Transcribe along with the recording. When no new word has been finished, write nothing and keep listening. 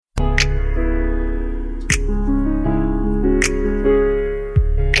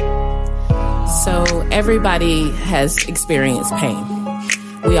everybody has experienced pain.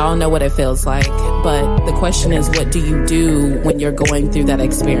 We all know what it feels like, but the question is, what do you do when you're going through that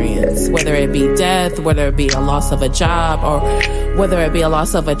experience? Whether it be death, whether it be a loss of a job, or whether it be a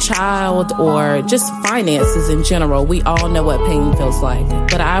loss of a child, or just finances in general. We all know what pain feels like.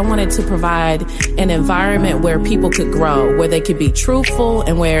 But I wanted to provide an environment where people could grow, where they could be truthful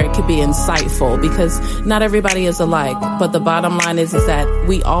and where it could be insightful, because not everybody is alike. But the bottom line is that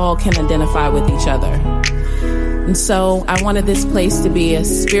we all can identify with each other. And so I wanted this place to be a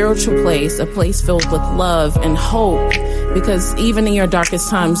spiritual place, a place filled with love and hope, because even in your darkest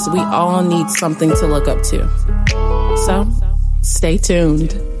times, we all need something to look up to. So stay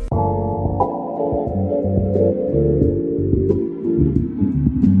tuned.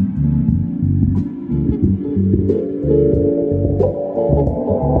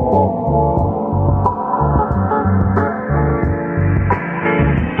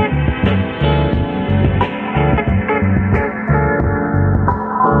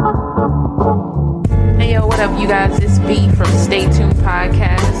 You guys, it's B from Stay Tuned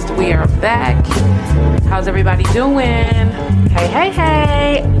Podcast. We are back. How's everybody doing? Hey.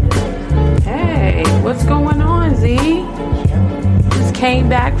 Hey, what's going on, Z? Just came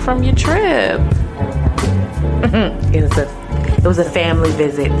back from your trip. It was a family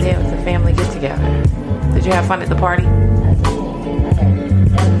visit. Yeah, it was a family get together. Did you have fun at the party?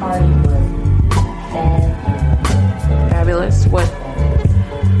 That party was Fabulous.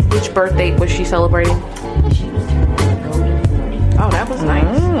 Which birthday was she celebrating? She was turning golden 40. Oh, that was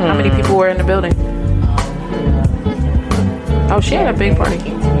nice. How many people were in the building? Oh, she had a big party.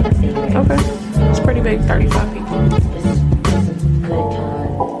 Okay. It's pretty big, 35 people. It was a good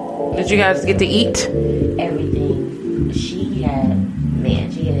time. Did you guys get to eat? Everything. She had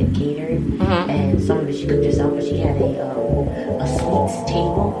it catered, and some of it she cooked herself, but she had a sweets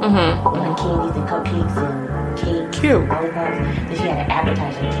table, like candies and cupcakes and cake. Cute. Lollipops. Then she had an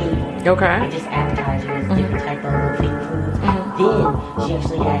appetizer table. Okay. With just appetizers, different type of finger foods. Then she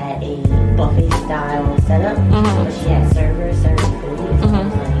actually had a buffet style setup, but she had servers serving food. So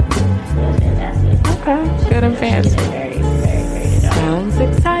it was fantastic. Okay. Good and fancy. Very, very, very good job. Sounds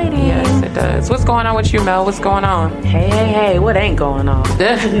exciting. Yes, it does. What's going on with you, Mel? What's going on? Hey, what ain't going on?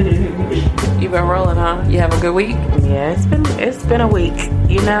 You been rolling, huh? You have a good week? Yeah, it's been a week,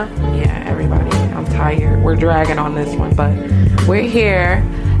 you know? Yeah, everybody. I'm tired. We're dragging on this one, but we're here.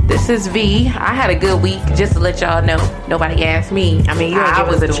 This is V. I had a good week, just to let y'all know. Nobody asked me. I mean, you didn't give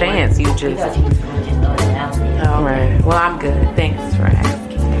us a chance. You I just... thought you was going to just throw that out there. All right. Well, I'm good. Thanks for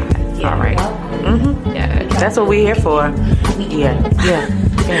asking, guys. Yeah, All right. Yeah. That's what we're here for. Yeah.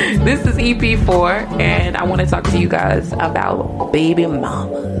 This is EP4, and I want to talk to you guys about baby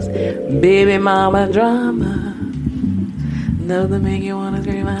mamas. Baby mama drama. Nothing make you want to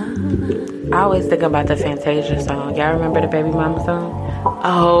scream out. I always think about the Fantasia song. Y'all remember the Baby Mama song?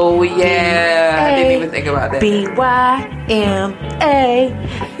 Oh, yeah. I didn't even think about that. B-Y-M-A-M-A.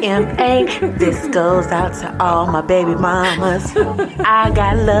 This goes out to all my baby mamas. I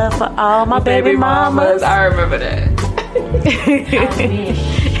got love for all my baby mamas. I remember that. I wish.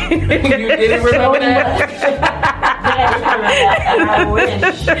 You didn't remember that? I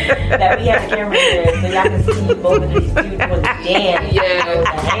wish that we had a camera there so y'all can see both of these dudes was dancing.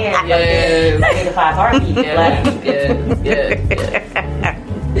 Yes. Like in the 5 heartbeats. Yeah.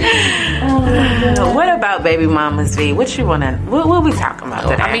 What about baby mamas, V? What we talking about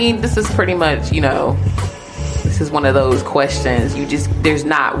today? I mean, this is pretty much, this is one of those questions. There's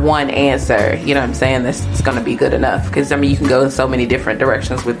not one answer, you know what I'm saying, that's going to be good enough. Because, you can go in so many different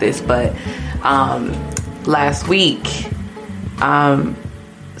directions with this. But last week,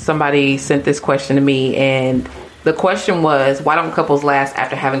 somebody sent this question to me. And the question was, why don't couples last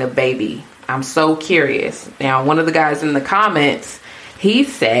after having a baby? I'm so curious. Now, one of the guys in the comments, he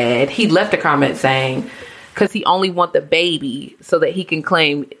left a comment saying, because he only want the baby so that he can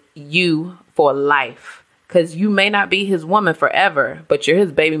claim you for life. Because you may not be his woman forever, but you're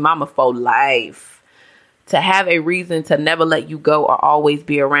his baby mama for life. To have a reason to never let you go or always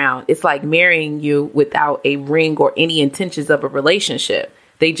be around. It's like marrying you without a ring or any intentions of a relationship.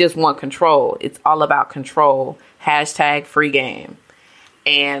 They just want control. It's all about control. #free game.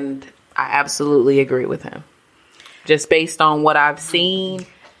 And I absolutely agree with him. Just based on what I've seen.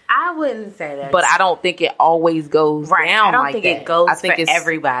 I wouldn't say that. But I don't think it always goes down like that. I don't think it goes for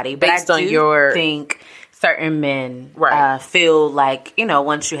everybody. Based but I on do think certain men feel like,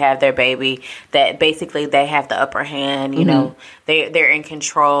 once you have their baby, that basically they have the upper hand, they're in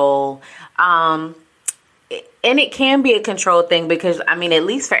control. And it can be a control thing because, at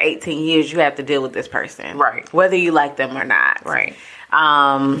least for 18 years, you have to deal with this person. Right. Whether you like them or not. Right.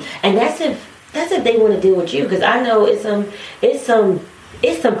 And that's if that's if they want to deal with you. Because I know it's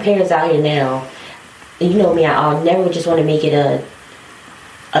some parents out here now. And you know me, I'll never just want to make it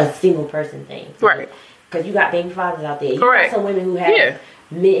a single person thing, right? Because you got baby fathers out there. You Correct. got some women who have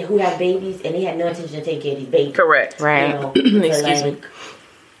men who have babies and they have no intention to take care of these babies. Correct. Right. You know, Excuse me.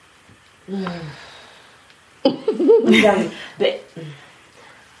 But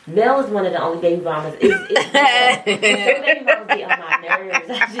Mel is one of the only baby mamas. Some baby mamas get on my nerves.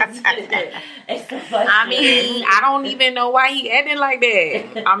 I mean, I don't even know why he acting like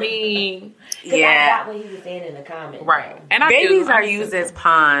that. I mean, I got what he was saying in the comments. Right. And babies are used as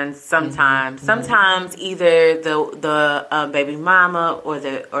pawns sometimes. Sometimes either the baby mama or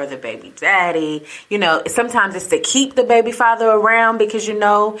the baby daddy. You know, sometimes it's to keep the baby father around because you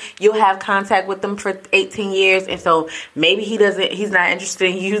know you'll have contact with them for 18 years, and so maybe he's not interested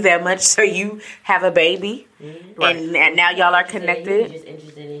in you that much, so you have a baby. Mm-hmm. Right. And now y'all are connected. He's just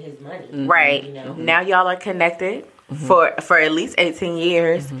interested in his money. Mm-hmm. Right. You know? Now y'all are connected for at least 18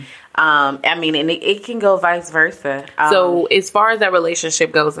 years. Mm-hmm. I mean, and it can go vice versa. So as far as that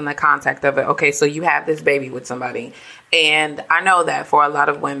relationship goes in the contact of it, okay, so you have this baby with somebody. And I know that for a lot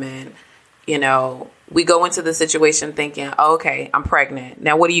of women, you know, we go into the situation thinking, okay, I'm pregnant.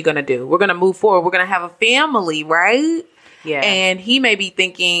 Now, what are you going to do? We're going to move forward. We're going to have a family, right? Yeah. And he may be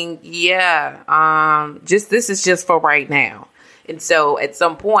thinking, this is just for right now. And so at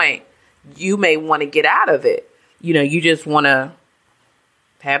some point, you may want to get out of it. You know, you just want to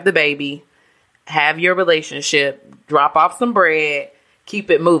have the baby, have your relationship, drop off some bread,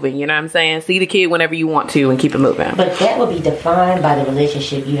 keep it moving. You know what I'm saying? See the kid whenever you want to and keep it moving. But that would be defined by the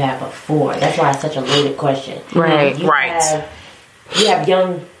relationship you have before. That's why it's such a loaded question. Right. You have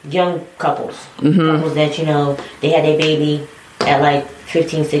young couples. Couples that, you know, they had their baby at like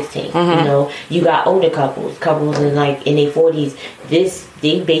 15, 16. You know, you got older couples in like in their 40s.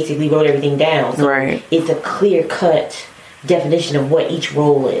 They basically wrote everything down. So it's a clear cut definition of what each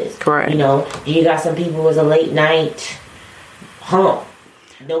role is. Correct. You know, you got some people who was a late night hump.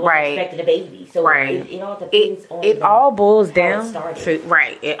 No one expected a baby. So it all depends on it all boils down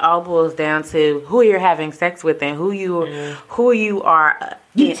to it all boils down to who you're having sex with and who you are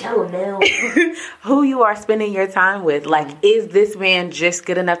you tell them now who you are spending your time with. Like, is this man just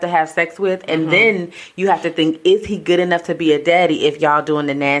good enough to have sex with? And then you have to think, is he good enough to be a daddy if y'all doing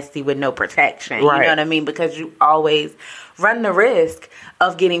the nasty with no protection? You know what I mean? Because you always run the risk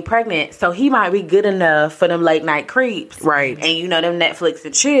of getting pregnant. So he might be good enough for them late night creeps. Right. And you know, them Netflix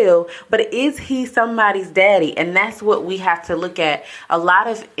and chill. But is he somebody's daddy? And that's what we have to look at. A lot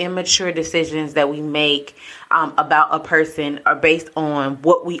of immature decisions that we make about a person are based on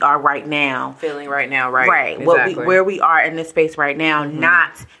what we are right now. Feeling right now, right. Right. Exactly. Where we are in this space right now,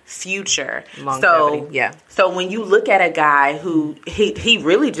 not future. Longevity. So when you look at a guy who he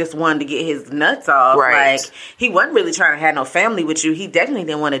really just wanted to get his nuts off, like he wasn't really trying to have no family with you. He definitely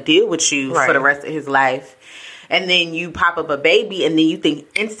didn't want to deal with you for the rest of his life. And then you pop up a baby, and then you think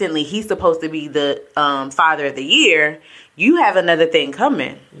instantly he's supposed to be the father of the year. You have another thing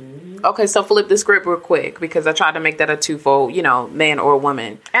coming. Okay, so flip the script real quick, because I tried to make that a twofold, you know, man or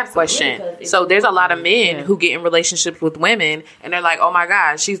woman question. So there's a lot of men who get in relationships with women and they're like, oh my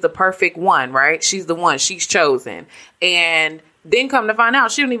God, she's the perfect one, right? She's the one, she's chosen. And then come to find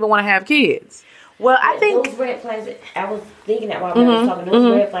out she don't even want to have kids. Well, I think those red flags, I was thinking that while we were talking,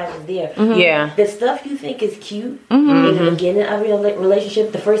 those red flags is there. Yeah. The stuff you think is cute in the beginning of your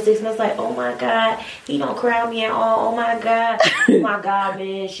relationship, the first 6 months, like, oh my God, he don't crowd me at all. Oh my God,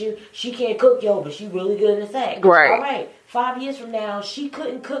 man, she can't cook, but she really good in the sex. Right. All right. 5 years from now, she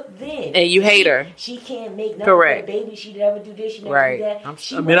couldn't cook then. And you hate her. She can't make nothing for the baby. She never do this, she never do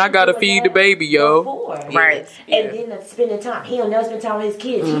that. I gotta feed the baby, yo. Before. Right. And then spending time. He'll never spend time with his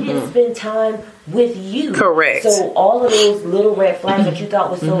kids. He didn't spend time with you. Correct. So all of those little red flags that you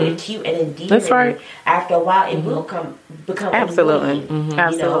thought was so cute and endearing, that's right. After a while, it will become absolutely. annoying.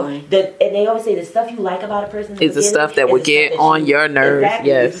 Absolutely. You know? And they always say the stuff you like about a person is the stuff that would get on your nerves. Exactly.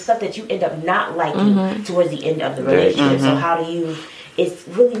 Yes. It's the stuff that you end up not liking towards the end of the relationship. So how do you? It's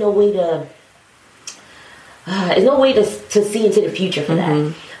really no way to. There's no way to see into the future for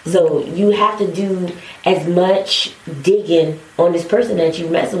that. So you have to do as much digging on this person that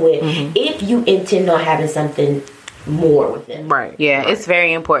you're messing with if you intend on having something more with them. Right. Yeah, it's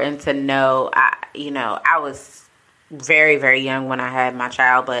very important to know. I was very, very young when I had my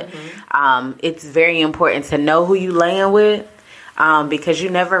child, but it's very important to know who you laying with. because you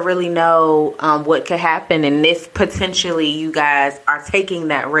never really know what could happen. And if potentially you guys are taking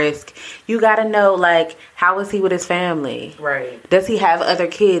that risk, you got to know, like, how is he with his family? Right. Does he have other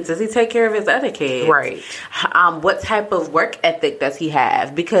kids? Does he take care of his other kids? Right. What type of work ethic does he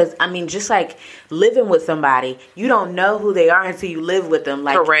have? Because, I mean, just like living with somebody, you don't know who they are until you live with them.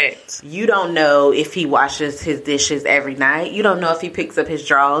 Like, correct. You don't know if he washes his dishes every night. You don't know if he picks up his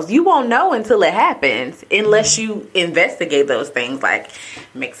drawers. You won't know until it happens unless you investigate those things, like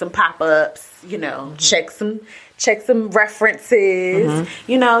make some pop-ups, you know, check some references,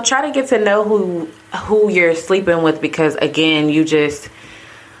 you know, try to get to know who you're sleeping with, because again, you just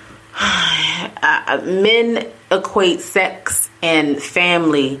men equate sex and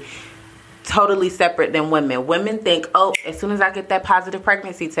family totally separate than women. Women think, oh, as soon as I get that positive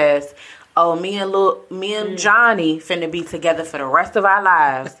pregnancy test, oh, me and Johnny finna be together for the rest of our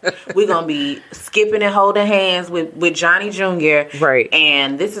lives. We're gonna be skipping and holding hands with Johnny Jr. Right.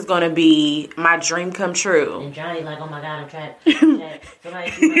 And this is gonna be my dream come true. And Johnny like, oh my God, I'm trapped.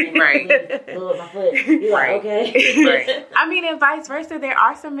 Somebody see my name, please, blow up my foot. You're Right. like, okay. Right. I mean, and vice versa. There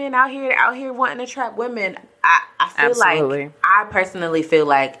are some men out here wanting to trap women. I feel Absolutely. like, I personally feel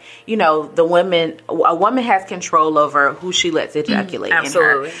like, you know, a woman has control over who she lets ejaculate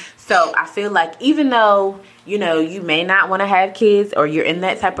Absolutely. in her. So I feel like even though, you know, you may not want to have kids or you're in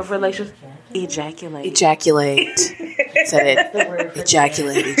that type of relationship, ejaculate. Ejaculate. Said it.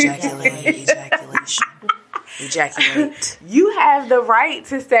 Ejaculate. Ejaculation. Ejaculate. You have the right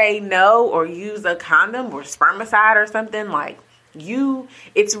to say no or use a condom or spermicide or something. Like,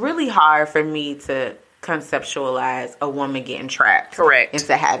 it's really hard for me to conceptualize a woman getting trapped Correct.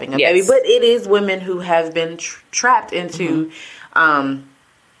 into having a Yes. baby. But it is women who have been trapped into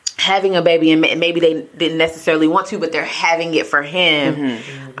having a baby, and maybe they didn't necessarily want to, but they're having it for him.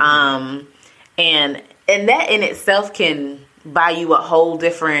 And that in itself can buy you a whole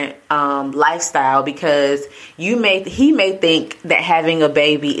different lifestyle, because he may think that having a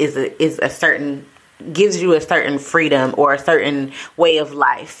baby gives you a certain freedom or a certain way of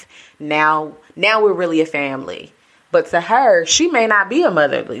life. Now we're really a family. But to her, she may not be a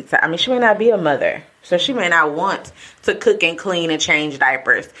motherly. I mean, she may not be a mother. So she may not want to cook and clean and change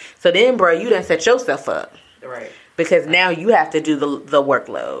diapers. So then, bro, you done set yourself up. Right. Because now you have to do the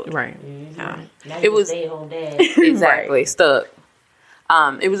workload. Right. Now It was stay-at-home dad. exactly stuck.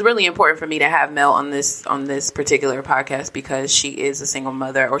 It was really important for me to have Mel on this particular podcast because she is a single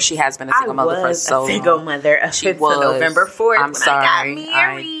mother, or she has been a single mother for so long. Single mother up until November 4th. I'm sorry, I got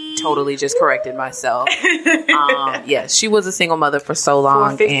married. I totally just corrected myself. Yes, she was a single mother for so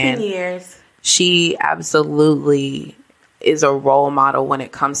long, for 15 and years. she absolutely is a role model when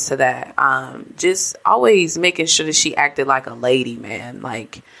it comes to that. Just always making sure that she acted like a lady, man.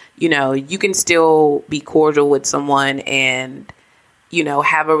 Like, you know, you can still be cordial with someone and, you know,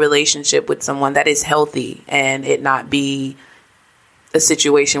 have a relationship with someone that is healthy, and it not be a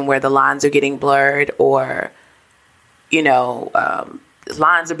situation where the lines are getting blurred, or, you know,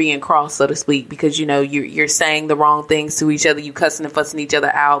 lines are being crossed, so to speak, because, you know, you're saying the wrong things to each other, you cussing and fussing each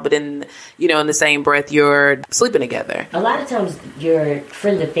other out, but then, you know, in the same breath, you're sleeping together. A lot of times your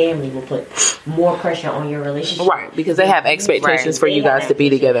friends and family will put more pressure on your relationship. Right, because they have expectations for you guys to be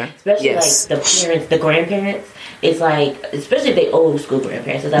together. Especially like the parents, the grandparents. It's like, especially if they old school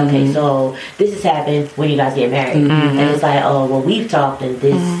grandparents, it's like, okay, so this has happened when you guys get married. And it's like, oh, well, we've talked, and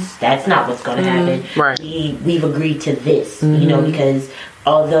that's not what's going to happen. Right. We've agreed to this, you know, because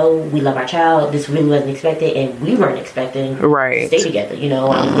although we love our child, this really wasn't expected, and we weren't expecting to stay together. You know,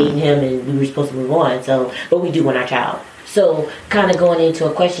 I was dating him, and we were supposed to move on. So, but we do want our child. So, kind of going into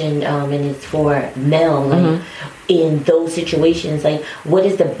a question, and it's for Mel, like, in those situations, like, what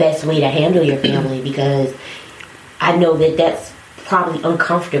is the best way to handle your family? Because I know that that's probably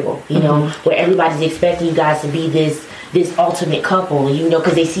uncomfortable, you know, where everybody's expecting you guys to be this ultimate couple, you know,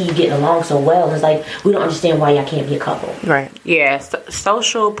 because they see you getting along so well. It's like, we don't understand why y'all can't be a couple. Right. Yeah.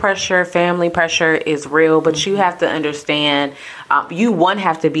 Social pressure, family pressure is real, but you have to understand, you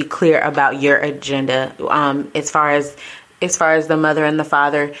have to be clear about your agenda. As far as the mother and the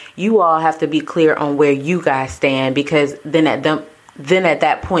father, you all have to be clear on where you guys stand, because then at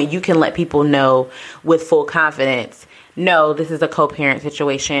that point, you can let people know with full confidence, no, this is a co-parent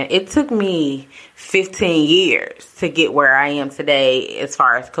situation. It took me 15 years to get where I am today as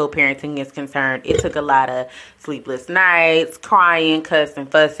far as co-parenting is concerned. It took a lot of sleepless nights, crying, cussing,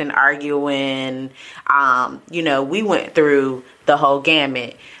 fussing, arguing. You know, we went through the whole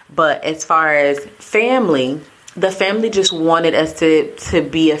gamut. But as far as family, the family just wanted us to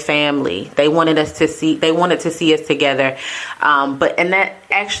be a family. They wanted to see us together. And that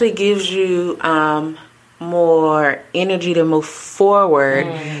actually gives you more energy to move forward,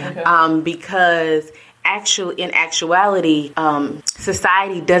 because in actuality,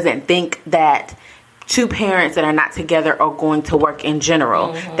 society doesn't think that two parents that are not together are going to work in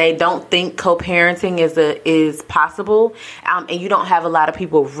general. They don't think co-parenting is possible, and you don't have a lot of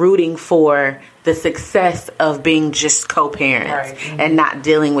people rooting for the success of being just co-parents and not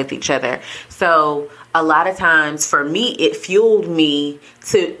dealing with each other. So a lot of times for me, it fueled me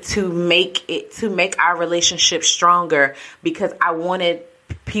to make our relationship stronger, because I wanted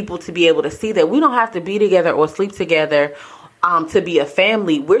people to be able to see that we don't have to be together or sleep together to be a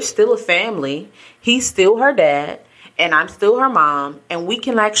family. We're still a family. He's still her dad, and I'm still her mom, and we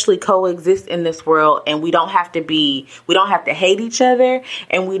can actually coexist in this world, and we don't have to hate each other,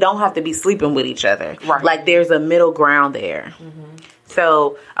 and we don't have to be sleeping with each other. Right. Like, there's a middle ground there.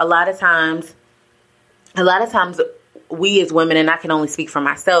 So a lot of times we as women, and I can only speak for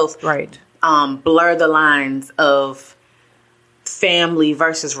myself, blur the lines of family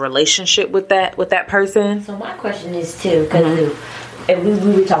versus relationship with that person. So my question is too, because and we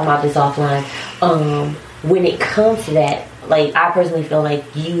were talking about this offline. When it comes to that, like, I personally feel like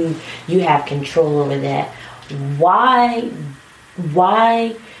you have control over that. Why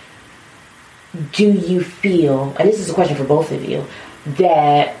do you feel, and this is a question for both of you,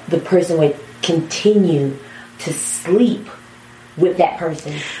 that the person would continue to sleep with that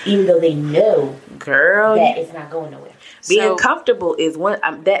person even though they know, girl, that it's not going nowhere? Being comfortable is one.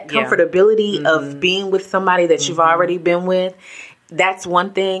 That comfortability of being with somebody that you've already been with, that's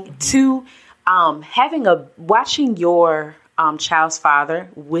one thing. Two, watching your child's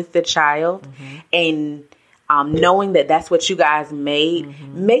father with the child, and knowing that that's what you guys made,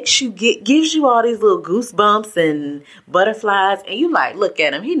 gives you all these little goosebumps and butterflies, and you like, look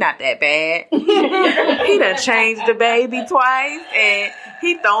at him, he not that bad. He done changed the baby twice, and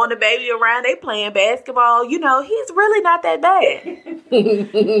he throwing the baby around, they playing basketball, he's really not that bad.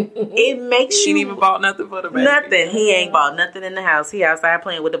 It makes he ain't even bought nothing for the baby. Nothing. He ain't bought nothing in the house. He outside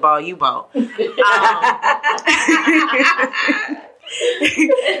playing with the ball you bought.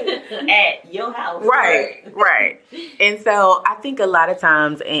 At your house. Right. And so I think a lot of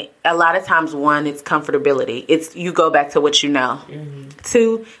times, one, it's comfortability. It's, you go back to what you know.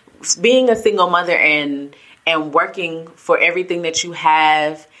 Two, being a single mother and working for everything that you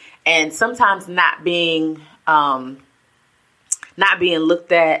have, and sometimes not being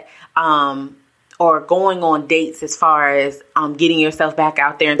looked at, or going on dates, as far as getting yourself back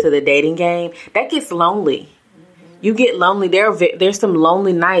out there into the dating game, that gets lonely. You get lonely. There's some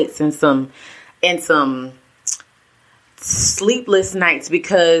lonely nights and some sleepless nights,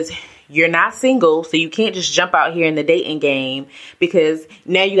 because you're not single, so you can't just jump out here in the dating game, because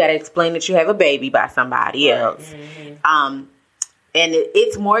now you got to explain that you have a baby by somebody else. And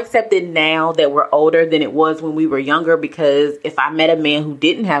it's more accepted now that we're older than it was when we were younger, because if I met a man who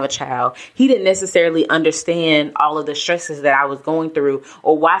didn't have a child, he didn't necessarily understand all of the stresses that I was going through,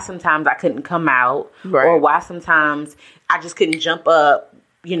 or why sometimes I couldn't come out, or why sometimes I just couldn't jump up,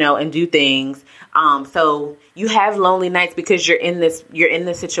 and do things. So you have lonely nights because you're in this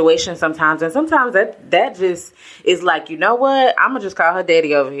situation sometimes, and sometimes that just is like, you know what? I'm gonna just call her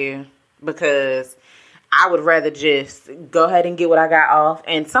daddy over here, because I would rather just go ahead and get what I got off.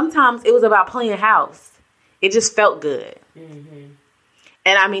 And sometimes it was about playing house. It just felt good. And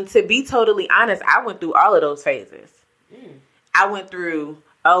I mean, to be totally honest, I went through all of those phases. I went through,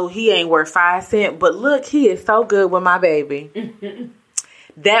 he ain't worth 5 cents, but look, he is so good with my baby.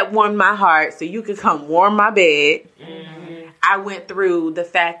 That warmed my heart, so you could come warm my bed. I went through the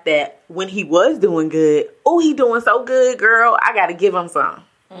fact that when he was doing good, he doing so good, girl, I got to give him some.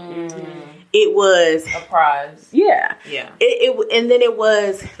 It was a prize. Yeah. And then it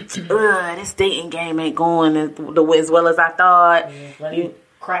was, this dating game ain't going as well as I thought. You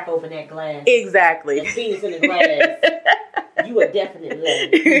crack open that glass. Exactly. The penis in the glass. You are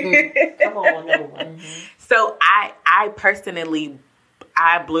definitely come on over. So I personally,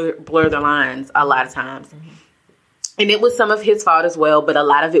 blur the lines a lot of times. And it was some of his fault as well, but a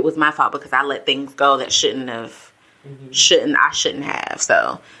lot of it was my fault, because I let things go that I shouldn't have.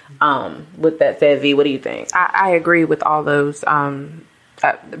 So, with that said, V, what do you think? I agree with all those.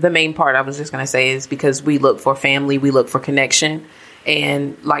 The main part I was just going to say is because we look for family, we look for connection.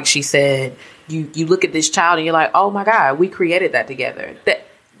 And like she said, you look at this child and you're like, oh my God, we created that together. That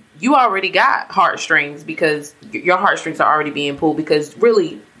you already got heartstrings, because your heartstrings are already being pulled, because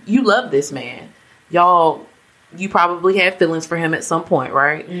really you love this man. You probably had feelings for him at some point,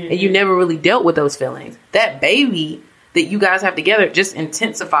 right? And you never really dealt with those feelings. That baby that you guys have together just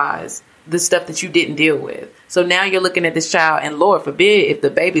intensifies the stuff that you didn't deal with. So now you're looking at this child, and Lord forbid if the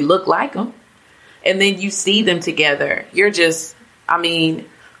baby looked like him, and then you see them together. You're just, I mean,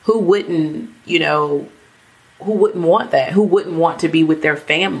 who wouldn't want that? Who wouldn't want to be with their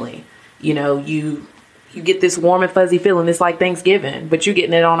family? You know, you get this warm and fuzzy feeling. It's like Thanksgiving, but you're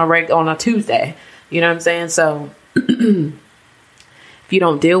getting it on a Tuesday. You know what I'm saying? So if you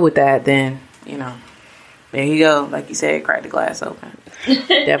don't deal with that, then, you know, there you go. Like you said, crack the glass open.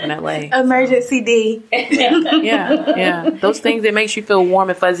 Definitely. Emergency D. Yeah. Those things that makes you feel warm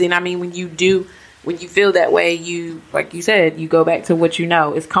and fuzzy. And I mean, when you feel that way, you, like you said, you go back to what you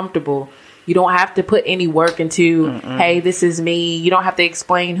know. It's comfortable. You don't have to put any work into, hey, this is me. You don't have to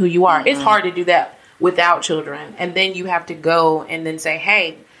explain who you are. It's hard to do that without children. And then you have to go and then say,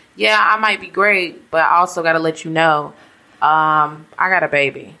 hey, yeah, I might be great, but I also got to let you know, I got a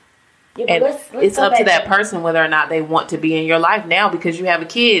baby. Yeah, and it's up to that person whether or not they want to be in your life now because you have a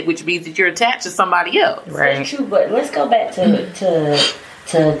kid, which means that you're attached to somebody else. Right. That's true, but let's go back to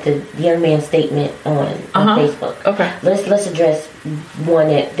the young man's statement on Facebook. Okay. Let's address one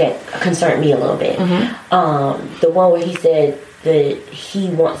that concerned me a little bit. The one where he said that he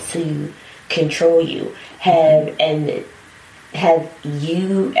wants to control you. Have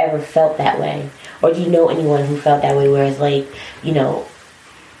you ever felt that way? Or do you know anyone who felt that way where it's like, you know,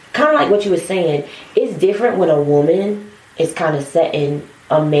 kind of like what you were saying, it's different when a woman is kind of setting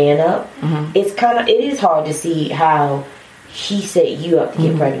a man up. It is hard to see how he set you up to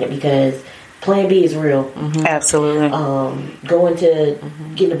get pregnant because Plan B is real. Absolutely. Going to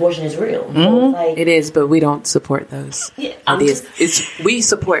get an abortion is real. So it's like, it is, but we don't support those ideas. We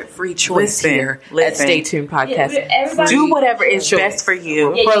support free choice here at Stay Tuned Podcast. Yeah, do whatever is best for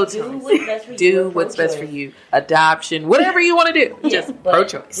you. Do what's best for you. Adoption, whatever you want to do. Just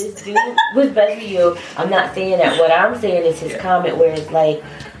pro-choice. Just do what's best for you. I'm not saying that. What I'm saying is his comment where it's like,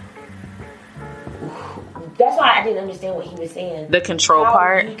 that's why I didn't understand what he was saying. The control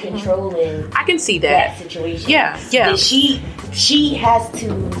part. How controlling. I can see that situation. Yeah. That she has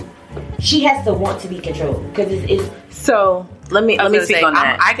to want to be controlled because it's. So let me speak on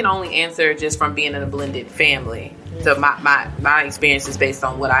that. I can only answer just from being in a blended family. So my experience is based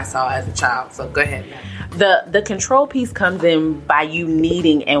on what I saw as a child. So go ahead. The control piece comes in by you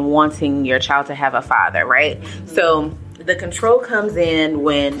needing and wanting your child to have a father, right? So the control comes in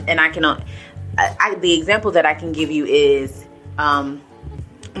when, and the example that I can give you is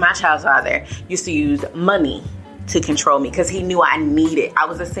my child's father used to use money to control me because he knew I needed. I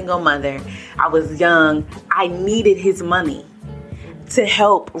was a single mother. I was young. I needed his money to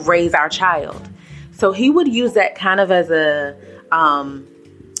help raise our child. So he would use that kind of as a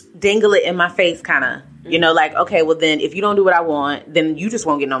dangle it in my face kind of, you know, like, okay, well then if you don't do what I want, then you just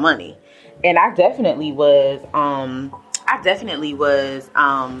won't get no money. And I definitely was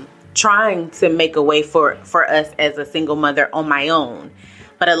trying to make a way for us as a single mother on my own.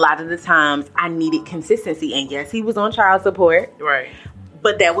 But a lot of the times I needed consistency. And yes, he was on child support. Right.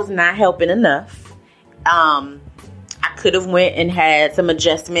 But that was not helping enough. I could have went and had some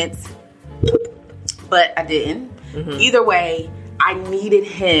adjustments, but I didn't. Either way, I needed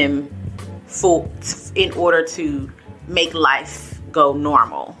him in order to make life go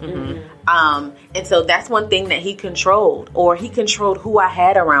normal. And so that's one thing that he controlled, or he controlled who I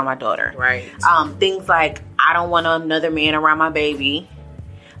had around my daughter. Right. Things like, I don't want another man around my baby.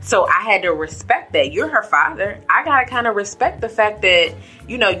 So I had to respect that. You're her father. I got to kind of respect the fact that,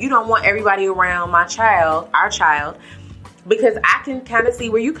 you know, you don't want everybody around our child, because I can kind of see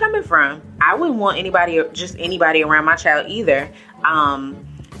where you're coming from. I wouldn't want anybody around my child either.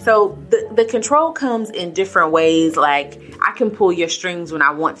 So the control comes in different ways. Like, I can pull your strings when I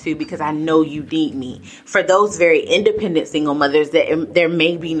want to because I know you need me. For those very independent single mothers, there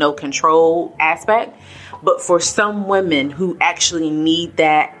may be no control aspect. But for some women who actually need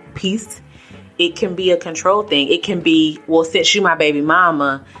that piece, it can be a control thing. It can be, well, since you're my baby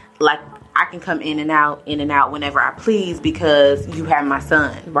mama, like, I can come in and out whenever I please because you have my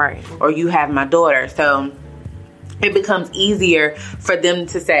son. Right. Or you have my daughter. So it becomes easier for them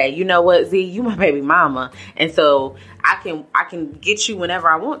to say, you know what, Z, you my baby mama. And so I can get you whenever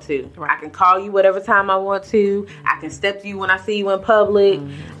I want to. Right. I can call you whatever time I want to. I can step to you when I see you in public.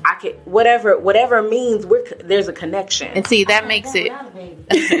 I can, whatever means there's a connection. And see, that makes it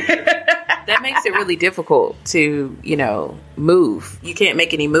really difficult to, you know, move. You can't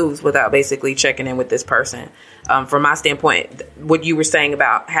make any moves without basically checking in with this person. From my standpoint, what you were saying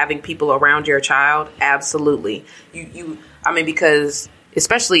about having people around your child, absolutely. Because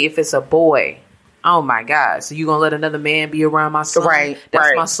especially if it's a boy, oh my God, so you gonna let another man be around my son? Right.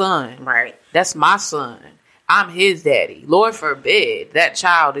 That's my son. Right. That's my son. I'm his daddy. Lord forbid that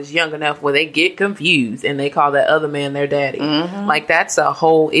child is young enough where they get confused and they call that other man their daddy. Like, that's a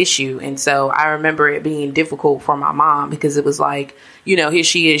whole issue. And so I remember it being difficult for my mom because it was like, you know, here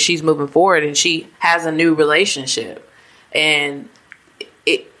she is, she's moving forward and she has a new relationship. And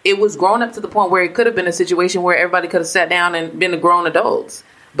it was grown up to the point where it could have been a situation where everybody could have sat down and been grown adults.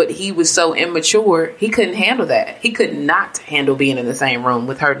 But he was so immature, he couldn't handle that. He could not handle being in the same room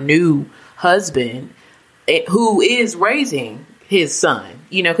with her new husband, who is raising his son,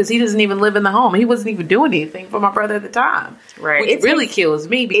 you know, because he doesn't even live in the home. He wasn't even doing anything for my brother at the time. Right. Which really kills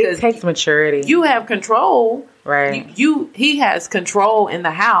me because it takes maturity. You have control. Right. He has control in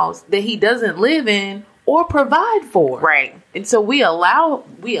the house that he doesn't live in or provide for. Right. And so we allow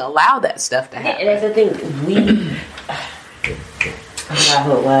that stuff to happen. And that's the thing. I forgot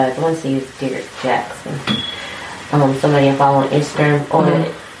who it was. I want to say it's Derek Jackson. Somebody I follow on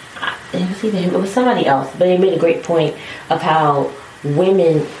Instagram it was either him, it was somebody else, but they made a great point of how as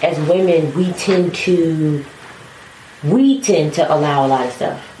women, we tend to allow a lot of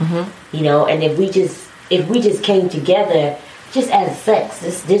stuff, you know. And if we just came together, just as sex,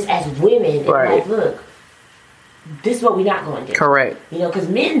 this as women, right. Like, look, this is what we're not going to do. Correct. You know, because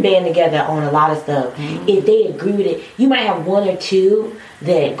men band together on a lot of stuff. If they agree with it, you might have one or two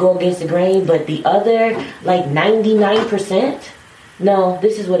that go against the grain, but the other, like 99%. No,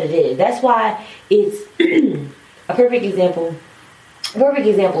 this is what it is. That's why it's a perfect example. A perfect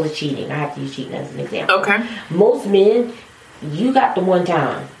example is cheating. I have to use cheating as an example. Okay. Most men, you got the one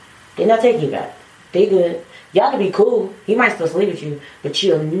time. They're not taking you back. They good. Y'all can be cool. He might still sleep with you, but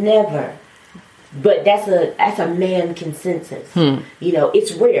you'll never. But that's a man consensus. You know,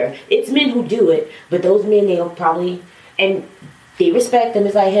 it's rare. It's men who do it, but those men, they'll probably, and they respect them.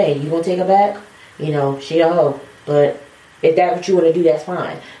 It's like, hey, you gonna take her back? You know, she a hoe, but if that's what you want to do, that's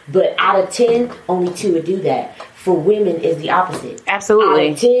fine. But out of 10, only 2 would do that. For women, is the opposite. Absolutely.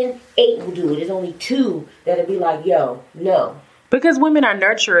 Out of 10, 8 will do it. There's only 2 that'll be like, yo, no. Because women are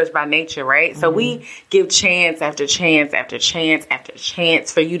nurturers by nature, right? So we give chance after chance after chance after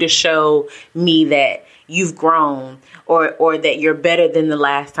chance for you to show me that you've grown or that you're better than the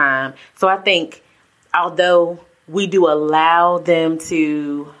last time. So I think although we do allow them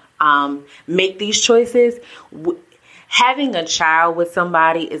to make these choices, having a child with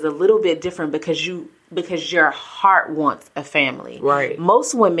somebody is a little bit different because your heart wants a family. Right.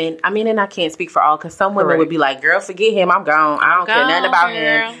 Most women, I mean, and I can't speak for all, because some women would be like, girl, forget him. I'm gone. I don't care nothing about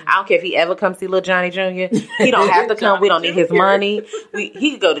him. I don't care if he ever comes see little Johnny Jr. He don't have to come. We don't need his money.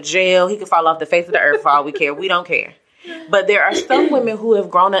 He could go to jail. He could fall off the face of the earth for all we care. We don't care. But there are some women who have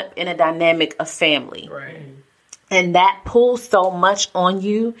grown up in a dynamic of family. Right. And that pulls so much on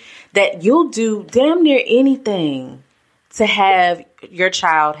you that you'll do damn near anything to have your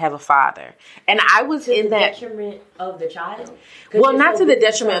child have a father. And I was in that detriment of the child. Well, not to the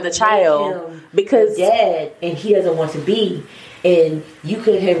detriment of the child, because dad and he doesn't want to be, and you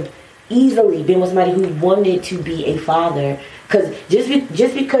could have easily been with somebody who wanted to be a father. Because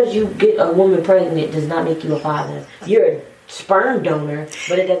just because you get a woman pregnant does not make you a father. You're a sperm donor,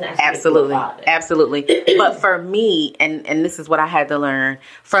 but it doesn't actually make you a father. Absolutely. But for me, and this is what I had to learn,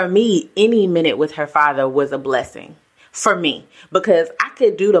 for me, any minute with her father was a blessing. For me, because I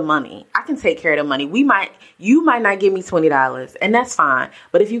could do the money. I can take care of the money. You might not give me $20, and that's fine.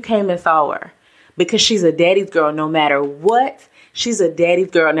 But if you came and saw her, because she's a daddy's girl, no matter what, she's a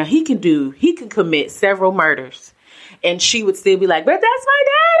daddy's girl. Now he can commit several murders, and she would still be like, but that's my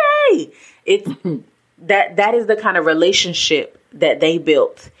daddy. It's that is the kind of relationship that they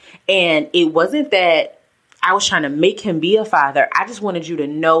built. And it wasn't that I was trying to make him be a father. I just wanted you to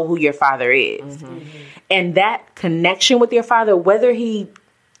know who your father is. Mm-hmm. And that connection with your father, whether he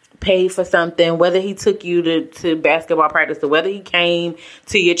paid for something, whether he took you to basketball practice, or whether he came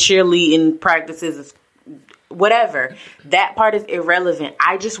to your cheerleading practices, whatever, that part is irrelevant.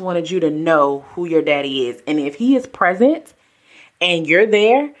 I just wanted you to know who your daddy is. And if he is present and you're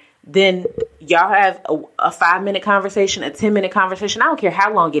there, then y'all have a 5-minute conversation, a 10-minute conversation. I don't care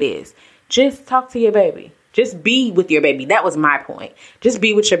how long it is. Just talk to your baby. Just be with your baby. That was my point. Just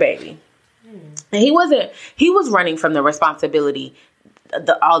be with your baby. And he was running from the responsibility,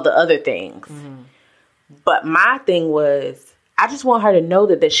 all the other things. Mm. But my thing was, I just want her to know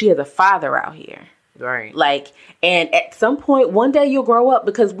that she has a father out here. Right. Like, and at some point, one day you'll grow up,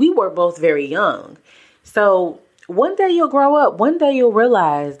 because we were both very young. So one day you'll grow up. One day you'll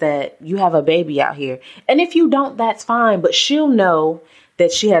realize that you have a baby out here. And if you don't, that's fine. But she'll know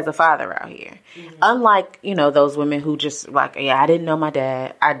that she has a father out here. Mm-hmm. Unlike, you know, those women who just like, yeah, I didn't know my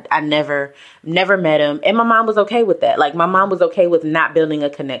dad. I never met him. And my mom was okay with that. Like, my mom was okay with not building a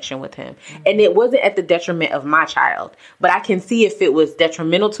connection with him. Mm-hmm. And it wasn't at the detriment of my child. But I can see if it was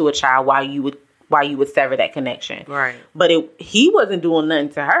detrimental to a child why you would sever that connection. Right. But he wasn't doing nothing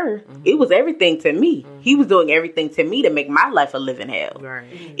to her. Mm-hmm. It was everything to me. Mm-hmm. He was doing everything to me to make my life a living hell. Right.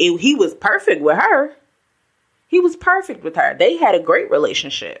 He was perfect with her. He was perfect with her. They had a great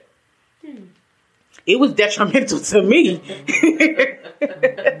relationship. It was detrimental to me.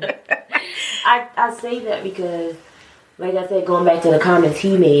 I say that because, like I said, going back to the comments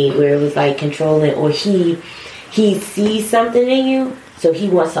he made where it was like controlling, or he sees something in you, so he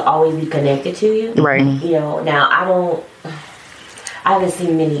wants to always be connected to you. Right. You know, now I haven't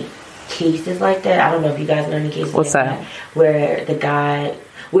seen many cases like that. I don't know if you guys know any cases What's like that? Where the guy,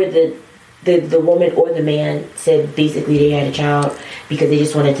 where the woman or the man said basically they had a child because they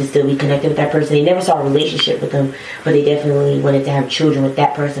just wanted to still be connected with that person. They never saw a relationship with them, but they definitely wanted to have children with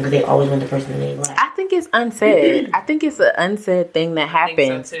that person because they always want the person they like. I think it's unsaid. I think it's an unsaid thing that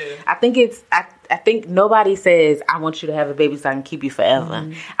happens. I think so too. I think nobody says, I want you to have a baby so I can keep you forever.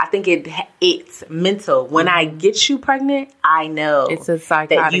 Mm-hmm. I think it's mental. When I get you pregnant, I know it's a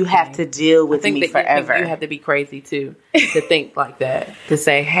psychotic that you have to deal with me forever. You have to be crazy too to think like that. To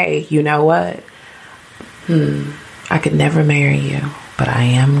say, hey, you know what? I could never marry you, but I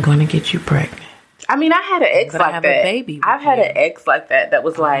am going to get you pregnant. I mean, I had an ex like that. I've had an ex like that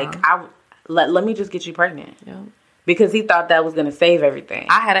was like, let me just get you pregnant. Yeah. Because he thought that was going to save everything.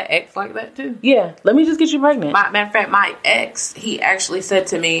 I had an ex like that too. Yeah, let me just get you pregnant. Matter of fact, my ex, he actually said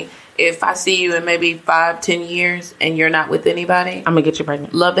to me, if I see you in maybe 5-10 years and you're not with anybody, I'm going to get you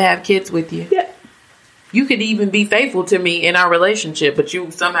pregnant. Love to have kids with you. Yeah. You could even be faithful to me in our relationship, but you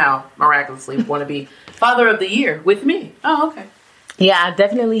somehow miraculously want to be father of the year with me. Oh, okay. Yeah, I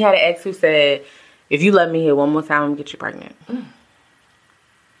definitely had an ex who said, if you let me here one more time, I'm going to get you pregnant.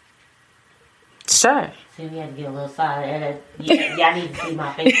 Sure. So we had to get a little side. Y'all need to see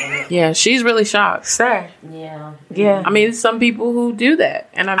my face on it. Yeah, she's really shocked. Sir. Yeah. Yeah. I mean, some people who do that.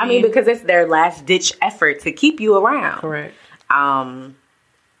 And I mean because it's their last ditch effort to keep you around. Correct.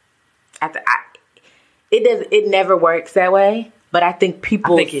 It never works that way, but I think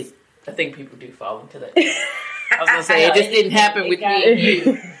people... I think people do fall into that. I was going to say, it just didn't happen with me and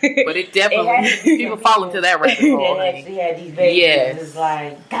you. But it definitely... People fall into that rabbit hole. They actually had these babies. Yes. It's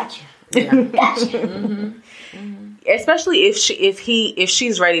like, gotcha. Yeah, gotcha. Mm-hmm. Mm-hmm. Especially if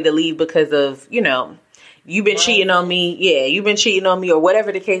she's ready to leave because of, you know, you've been cheating on me. Yeah, you've been cheating on me or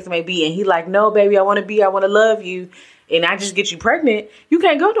whatever the case may be. And he like, no, baby, I want to love you. And I just get you pregnant. You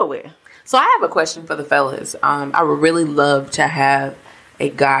can't go nowhere. So I have a question for the fellas. I would really love to have a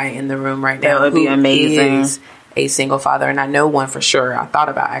guy in the room right now. That would be amazing. Is a single father, and I know one for sure. I thought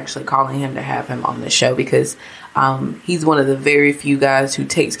about actually calling him to have him on the show because he's one of the very few guys who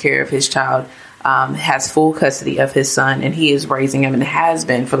takes care of his child, has full custody of his son, and he is raising him and has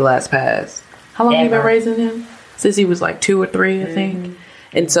been for the last past. How long have you been raising him? Since he was like 2 or 3, I think.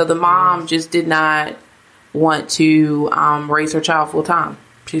 And so the mom just did not want to raise her child full time.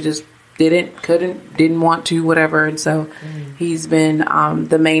 She just didn't want to, whatever. And so he's been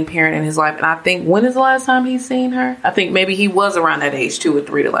the main parent in his life. And I think, when is the last time he's seen her? I think maybe he was around that age, 2 or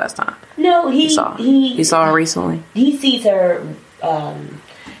 3 the last time. No, he saw her recently. He sees her.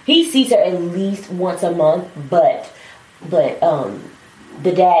 He sees her at least once a month, but the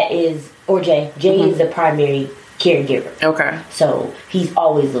dad is, or Jay is the primary caregiver. Okay. So he's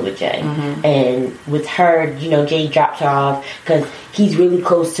always lived with Jay. Mm-hmm. And with her, you know, Jay drops her off because he's really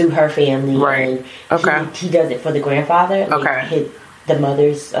close to her family. Right. And he does it for the grandfather. Okay. The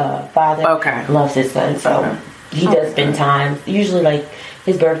mother's father. Okay. Loves his son. So he does spend time, usually like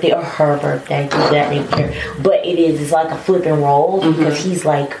his birthday or her birthday, things of that nature. But it's like a flipping role because he's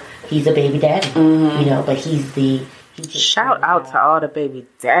a baby daddy, you know, but he's the... Shout out to all the baby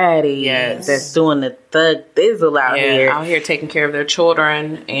daddies that's doing the thug thizzle out here. Out here taking care of their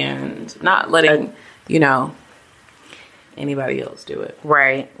children and not letting, you know, anybody else do it.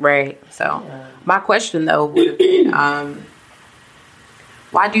 Right. So, my question though would have been,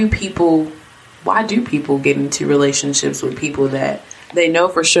 why do people get into relationships with people that they know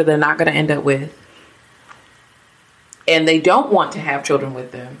for sure they're not going to end up with, and they don't want to have children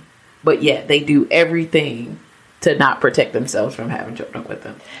with them, but yet they do everything to not protect themselves from having children with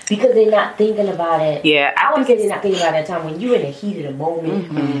them? Because they're not thinking about it. Yeah, I would say they're not thinking about it at a time when you're in the heat of the moment.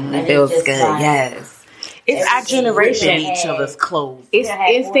 Mm-hmm. It feels good. Yes. It's our generation. Each other's clothes. It's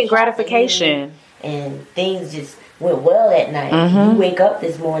instant gratification. And things just went well at night. You wake up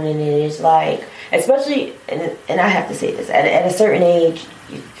this morning and it's like especially, and I have to say this, at a certain age,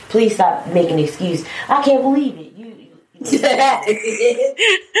 please stop making an excuse. I can't believe it.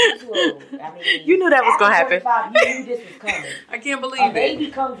 You knew that was going to happen. You knew this was coming. I can't believe a baby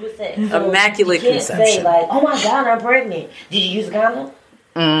comes with sex. So immaculate you can't conception. say like, oh my God, I'm pregnant. Did you use a condom?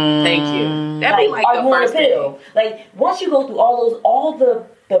 Thank you. That'd be like the first thing. Like once you go through all the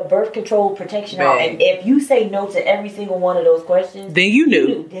birth control protection, and if you say no to every single one of those questions, then you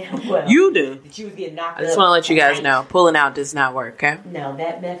knew damn well you knew that you was getting knocked I just want to let you guys know, pulling out does not work. Okay, no,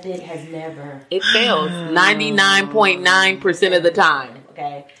 that method has never. It fails 99.9% of the time.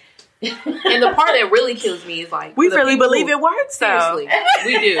 Okay. And the part that really kills me is like we really believe it works. Seriously,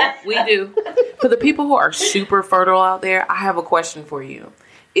 we do. For the people who are super fertile out there, I have a question for you.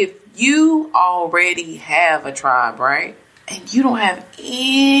 If you already have a tribe, right, and you don't have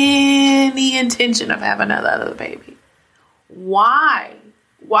any intention of having another baby, why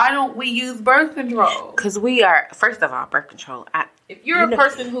don't we use birth control? Because we are, first of all, birth control. If you're a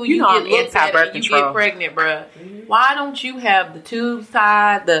person who you get looked at and you get pregnant, bruh, why don't you have the tube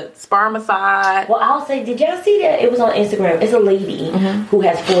side, the spermicide? Well, I'll say, did y'all see that? It was on Instagram. It's a lady who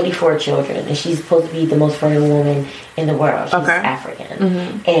has 44 children, and she's supposed to be the most fertile woman in the world. She's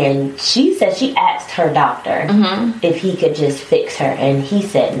African. And she said she asked her doctor if he could just fix her, and he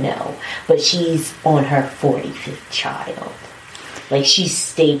said no. But she's on her 45th child. Like she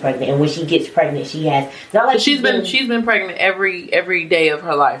stayed pregnant, and when she gets pregnant, she has not like she's been pregnant every day of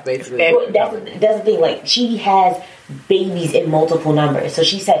her life, basically. Well, that's the thing. Like she has babies in multiple numbers. So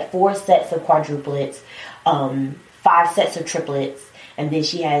she's had 4 sets of quadruplets, 5 sets of triplets, and then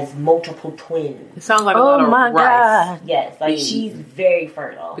she has multiple twins. It sounds like a lot of rice. God. Yes, like she's very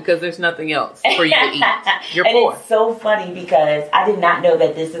fertile because there's nothing else for you to eat. You're poor. It's so funny because I did not know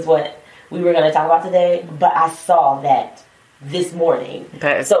that this is what we were going to talk about today, but I saw that this morning.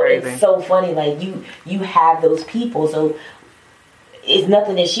 That is so crazy. It's so funny. Like you have those people, so it's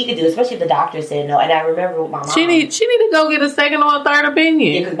nothing that she could do, especially if the doctor said no. And I remember with my mom, she need to go get a second or a third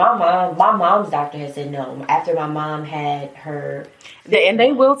opinion. Yeah, because my mom's doctor had said no after my mom had her. And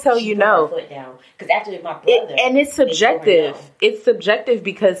they will tell you no. Foot down because after my brother, and it's subjective. It's subjective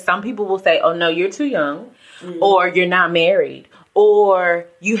because some people will say, "Oh no, you're too young," or "You're not married." Or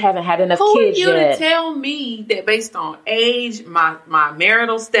you haven't had enough kids yet. Who are you to tell me that based on age, my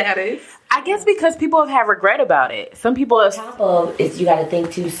marital status? I guess because people have had regret about it. Some people have... On top of it, you got to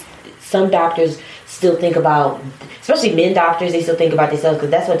think too, some doctors still think about, especially men doctors, they still think about themselves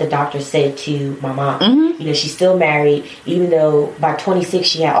because that's what the doctor said to my mom. You know, she's still married, even though by 26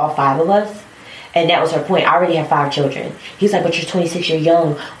 she had all 5 of us. And that was her point. I already have 5 children. He's like, but you're 26, you're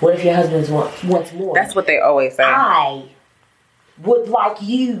young. What if your husband wants more? That's what they always say. I would like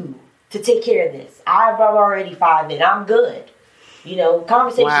you to take care of this. I've already 5 and I'm good. You know,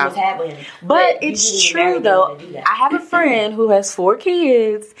 conversation was happening. But it's true though. I have a friend who has 4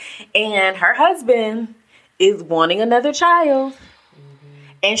 kids and her husband is wanting another child.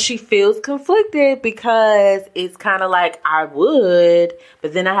 And she feels conflicted because it's kind of like I would,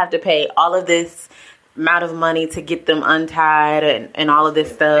 but then I have to pay all of this amount of money to get them untied and all of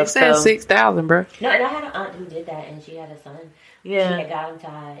this stuff. They said $6,000, bro. No, and I had an aunt who did that, and she had a son. Yeah, she had got him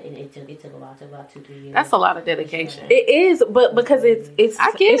tied, and it took about 2-3 years. That's a lot of dedication. It is, but because it's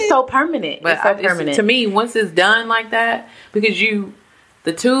so permanent. But it's so permanent to me. Once it's done like that, because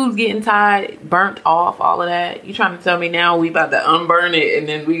the tubes getting tied, burnt off, all of that. You trying to tell me now we about to unburn it and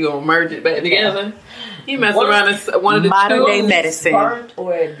then we gonna merge it back together? You mess around one of the modern day medicine, burnt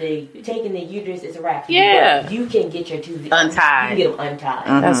or taking the uterus is a wrap. Yeah, you can get your tubes untied. You can get them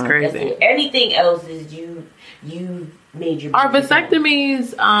untied. That's crazy. Anything else is you made your. Are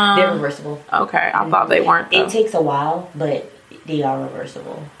vasectomies? They're reversible. Okay, I thought they weren't. Though. It takes a while, but they are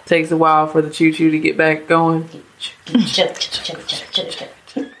reversible. Takes a while for the choo choo to get back going. But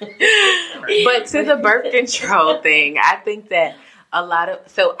to the birth control thing, I think that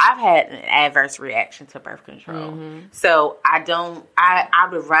so I've had an adverse reaction to birth control. So I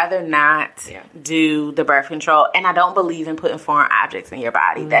would rather not do the birth control, and I don't believe in putting foreign objects in your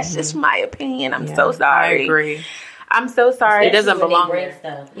body. That's just my opinion. I'm so sorry. I agree. I'm so sorry. Especially it doesn't belong there.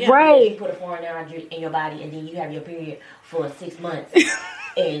 Stuff. Yeah, right. You put a foreign object in your body, and then you have your period for 6 months.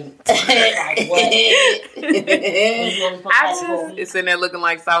 And like what? It's in there looking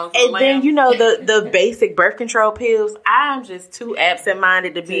like Silence of the Lambs. Then the basic birth control pills. I'm just too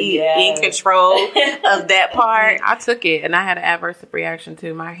absent-minded to be in control of that part. I took it and I had an adverse reaction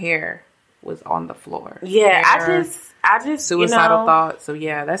to my hair. was on the floor. Yeah, I just suicidal thoughts. So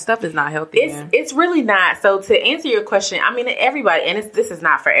yeah, that stuff is not healthy. It's really not. So to answer your question, I mean, everybody, and this is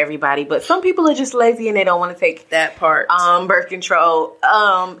not for everybody, but some people are just lazy and they don't want to take that part. Birth control.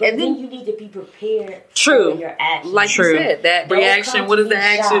 And then you need to be prepared. True. For your actions. Like you said, that reaction. What is the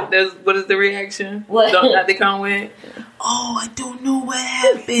action? What is the reaction? What? Don't they come with? Oh, I don't know what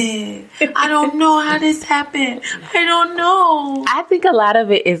happened. I don't know how this happened. I don't know. I think a lot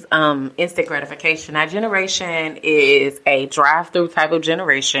of it is instant gratification. Our generation is a drive-through type of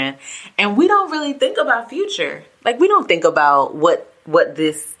generation, and we don't really think about future. Like, we don't think about what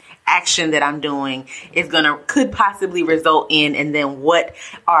this action that I'm doing could possibly result in, and then what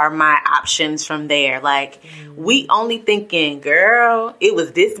are my options from there. Like, we only thinking, girl, it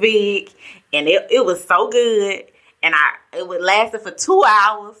was this big, and it was so good. And it would last for 2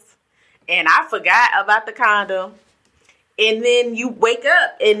 hours, and I forgot about the condom. And then you wake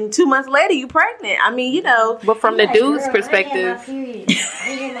up, and 2 months later, you pregnant. I mean, you know. But from the dude's perspective, I didn't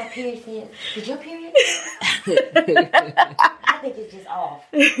have my period since. Did your period? I think it's just off.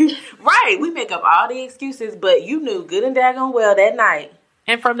 Right. We make up all the excuses, but you knew good and daggone well that night.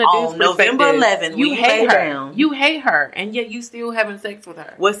 And from the dude's perspective, November 11th, you hate her. Down. You hate her, and yet you still having sex with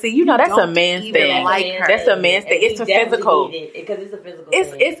her. Well, see, that's a man's thing. That's a man's thing. It's a physical. Because it's a physical.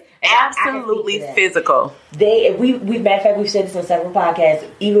 It's absolutely physical. Matter of fact, we've said this on several podcasts.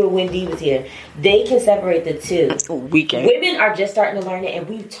 Even when Wendy was here, they can separate the two. We can. Women are just starting to learn it, and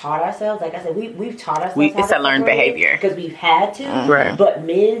we've taught ourselves. Like I said, we've taught ourselves. It's a learned behavior because we've had to. Right. But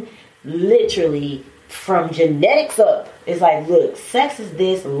men, literally, from genetics up, it's like, look, sex is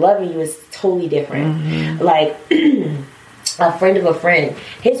this, loving you is totally different. Mm-hmm. Like, a friend of a friend,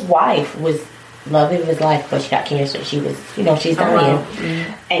 his wife was loving his life, but she got cancer. She was, she's dying.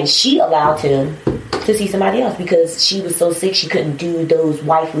 Mm-hmm. And she allowed him to see somebody else because she was so sick she couldn't do those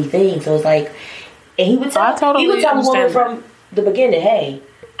wifely things. So it's like, and he would tell the woman from the beginning, hey,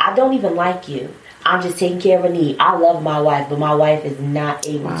 I don't even like you. I'm just taking care of a need. I love my wife, but my wife is not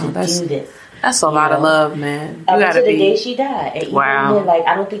able to do this. That's a lot of love, man. Up until the day she died. And wow. Even,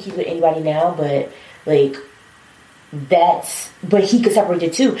 I don't think he's with anybody now, but but he could separate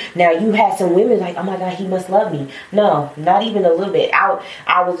the two. Now you had some women like, oh my God, he must love me. No, not even a little bit.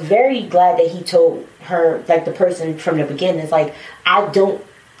 I was very glad that he told her, like the person from the beginning, it's like, I don't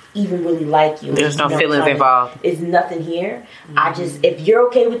even really like you. There's no feelings involved. It's nothing here. Mm-hmm. If you're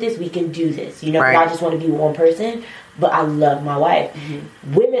okay with this, we can do this. Right. I just want to be one person, but I love my wife.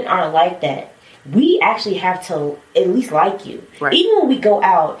 Mm-hmm. Women aren't like that. We actually have to at least like you. Right. Even when we go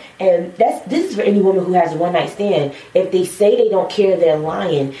out, and this is for any woman who has a one night stand, if they say they don't care, they're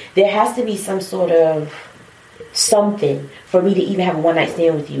lying. There has to be some sort of something for me to even have a one night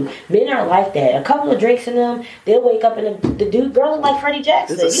stand with you. Men aren't like that. A couple of drinks in them, they'll wake up and the dude girls are like Freddie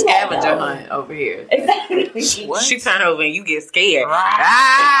Jackson. It's a scavenger hunt over here. Exactly. She turn over and you get scared.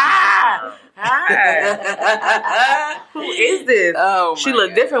 Who is this? Oh, she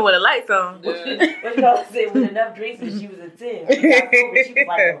looked different with the lights on. What y'all say, with enough drinks and she was a 10. She was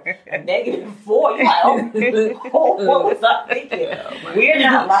like a -4. You're like, what was I thinking? We're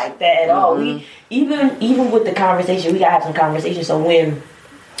not like that at all. We even with the conversation, we gotta have some conversation. So when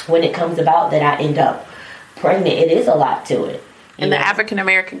it comes about that I end up pregnant, it is a lot to it. In the African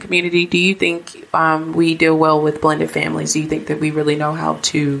American community, do you think we deal well with blended families? Do you think that we really know how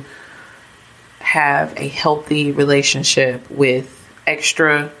to have a healthy relationship with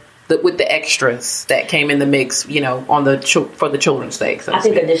the extras that came in the mix, for the children's sake? So I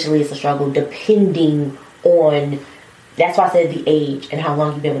think initially it's a struggle, depending on. That's why I said the age and how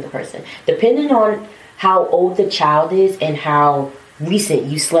long you've been with the person. Depending on how old the child is and how recent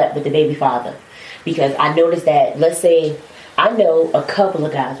you slept with the baby father. Because I noticed that, let's say, I know a couple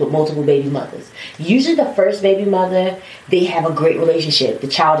of guys with multiple baby mothers. Usually the first baby mother, they have a great relationship. The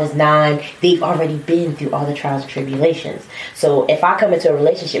child is 9. They've already been through all the trials and tribulations. So if I come into a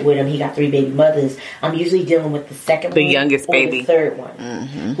relationship with him, he got 3 baby mothers, I'm usually dealing with the second one youngest or baby. The third one.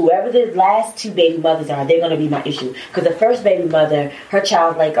 Mm-hmm. Whoever the last 2 baby mothers are, they're going to be my issue. Because the first baby mother, her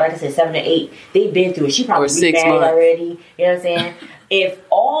child, like I said, 7 or 8, they've been through it. She probably remarried already. You know what I'm saying? If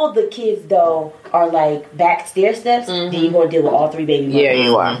all the kids, though, are like back stair steps, then you're going to deal with all 3 baby mothers. Yeah,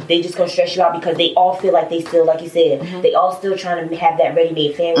 you are. They just going to stress you out because they all feel like they still, like you said, they all still trying to have that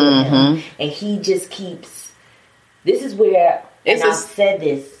ready-made family with him. And he just keeps... This is where... I've said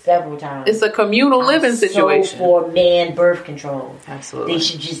this several times. It's a communal living situation. So for man birth control. Absolutely. They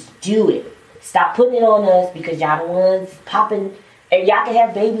should just do it. Stop putting it on us because y'all the ones popping... And y'all can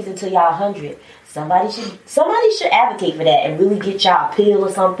have babies until y'all 100. Somebody should advocate for that and really get y'all a pill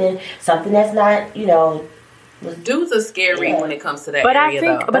or something that's not, Dudes are scary when it comes to that but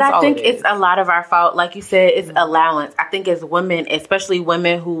area, I think it's a lot of our fault. Like you said, it's allowance. I think as women, especially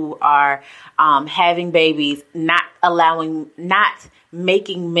women who are having babies, not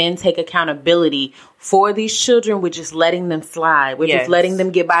making men take accountability for these children. We're just letting them slide. We're just letting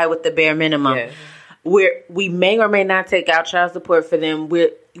them get by with the bare minimum. Yes. We may or may not take out child support for them.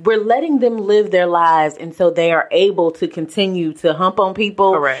 We're letting them live their lives, and so they are able to continue to hump on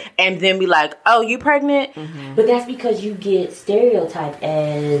people. Correct. And then be like, "Oh, you pregnant?" Mm-hmm. But that's because you get stereotyped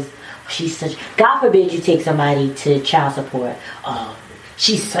as she's such. God forbid you take somebody to child support.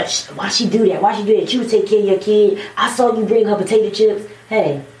 She's such. Why she do that? Why she do that? You take care of your kid. I saw you bring her potato chips.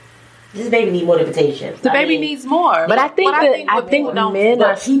 Hey. This baby needs more than potato chips. The baby needs more. But I think men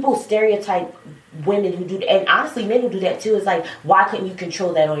are people stereotype women who do that, and honestly men who do that too. Is like, why couldn't you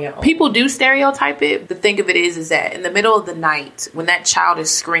control that on your own? People do stereotype it. The thing of it is that in the middle of the night when that child is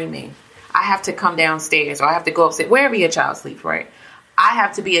screaming, I have to come downstairs or I have to go upstairs, wherever your child sleeps, right? I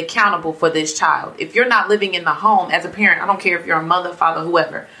have to be accountable for this child. If you're not living in the home as a parent, I don't care if you're a mother, father,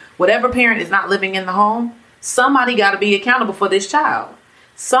 whoever, whatever parent is not living in the home, somebody got to be accountable for this child.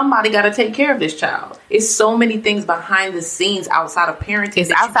 Somebody got to take care of this child. It's so many things behind the scenes outside of parenting. It's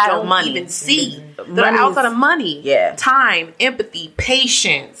that outside you don't of money. Even see. They're outside of money. Yeah. Time, empathy,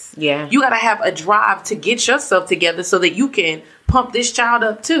 patience. Yeah. You got to have a drive to get yourself together so that you can pump this child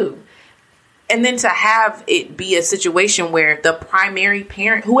up too. And then to have it be a situation where the primary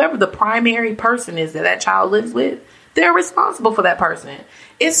parent, whoever the primary person is that child lives with, they're responsible for that person.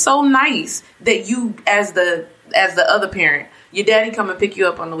 It's so nice that you, as the other parent, your daddy come and pick you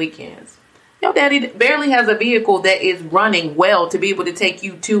up on the weekends. Your daddy barely has a vehicle that is running well to be able to take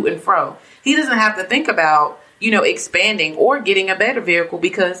you to and fro. He doesn't have to think about, expanding or getting a better vehicle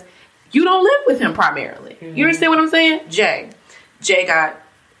because you don't live with him primarily. Mm-hmm. You understand what I'm saying? Jay got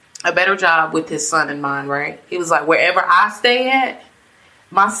a better job with his son in mind, right? He was like, wherever I stay at,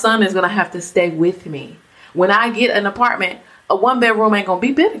 my son is going to have to stay with me. When I get an apartment, a 1-bedroom ain't gonna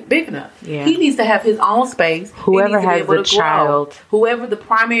be big enough. Yeah. He needs to have his own space. Whoever has the child, whoever the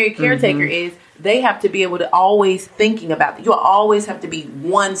primary caretaker is, they have to be able to always thinking about it. You always have to be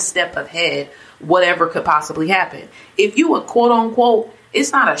one step ahead, whatever could possibly happen. If you are quote unquote,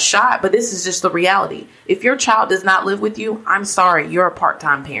 it's not a shot, but this is just the reality. If your child does not live with you, I'm sorry, you're a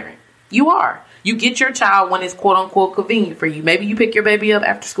part-time parent. You are. You get your child when it's quote unquote convenient for you. Maybe you pick your baby up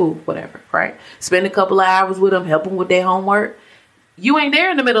after school, whatever, right? Spend a couple of hours with them, help them with their homework. You ain't there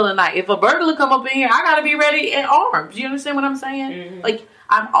in the middle of the night. If a burglar come up in here, I got to be ready and armed. You understand what I'm saying? Mm-hmm. Like,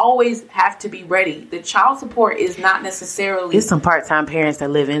 I always have to be ready. The child support is not necessarily... There's some part-time parents that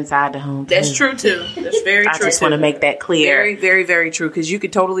live inside the home. That's true, too. That's very true, I just want to make that clear. Very, very, very true. Because you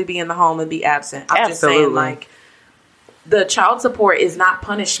could totally be in the home and be absent. I'm just saying, like, the child support is not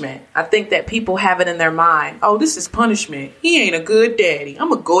punishment. I think that people have it in their mind. Oh, this is punishment. He ain't a good daddy. I'm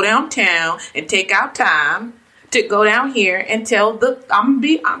going to go downtown and take out time to go down here and tell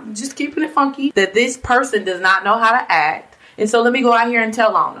I'm just keeping it funky, that this person does not know how to act. And so let me go out here and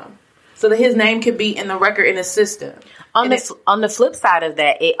tell on him so that his name can be in the record in the system. On the flip side of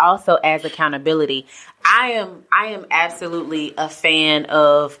that, it also adds accountability. I am absolutely a fan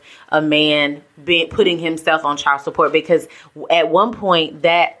of a man putting himself on child support because at one point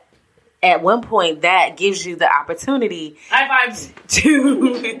that gives you the opportunity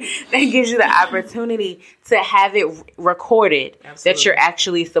to have it recorded. Absolutely. That you're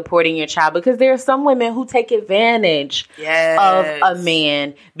actually supporting your child, because there are some women who take advantage of a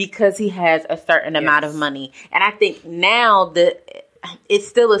man because he has a certain amount of money. And I think now it's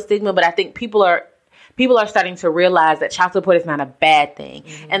still a stigma, but I think people are starting to realize that child support is not a bad thing.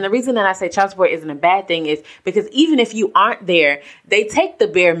 Mm-hmm. And the reason that I say child support isn't a bad thing is because even if you aren't there, they take the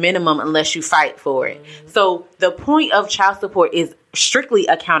bare minimum unless you fight for it. Mm-hmm. So the point of child support is strictly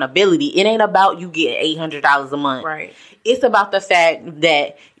accountability. It ain't about you getting $800 a month. Right. It's about the fact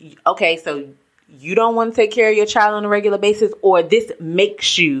that, okay, so you don't want to take care of your child on a regular basis, or this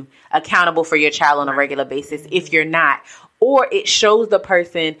makes you accountable for your child on a regular basis if you're not. Or it shows the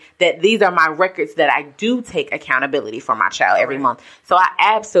person that these are my records that I do take accountability for my child every month. So I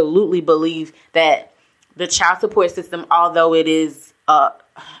absolutely believe that the child support system, although it's a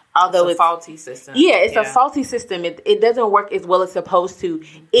faulty system. Yeah, it's a faulty system. It doesn't work as well as it's supposed to.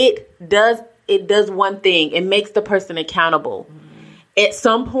 It does one thing. It makes the person accountable. Mm-hmm. At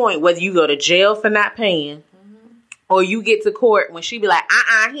some point, whether you go to jail for not paying, or you get to court when she be like,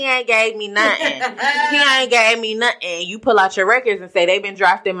 he ain't gave me nothing. He ain't gave me nothing. You pull out your records and say they've been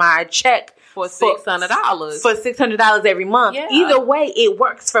drafting my check for $600. For $600 every month. Yeah. Either way, it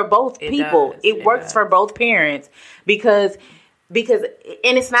works for both people. It works for both parents because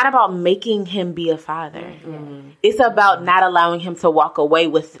and it's not about making him be a father. Mm-hmm. It's about not allowing him to walk away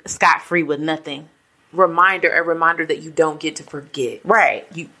with scot-free with nothing. A reminder that you don't get to forget. Right.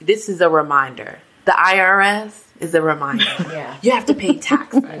 This is a reminder. The IRS is a reminder. Yeah. You have to pay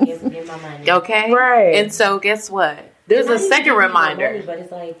taxes. Give my money. Okay? Right. And so guess what? There's a second reminder. Money, but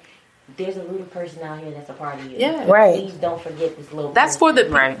it's like, there's a little person out here that's a part of you. Yeah. Right. Please don't forget this little That's person. for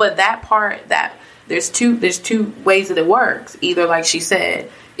the but that part there's two ways that it works. Either, like she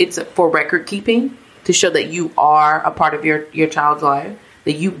said, it's for record keeping to show that you are a part of your child's life,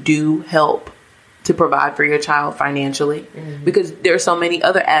 that you do help to provide for your child financially, because there are so many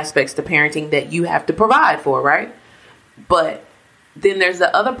other aspects to parenting that you have to provide for, right? But then there's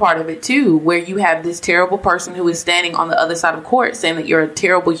the other part of it too, where you have this terrible person who is standing on the other side of court saying that you're a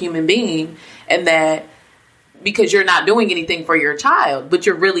terrible human being, and that because you're not doing anything for your child, but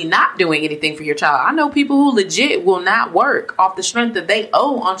you're really not doing anything for your child. I know people who legit will not work off the strength that they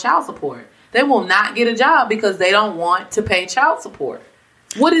owe on child support. They will not get a job because they don't want to pay child support.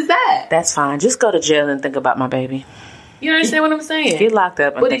 What is that? That's fine. Just go to jail and think about my baby. You understand what I'm saying? Get locked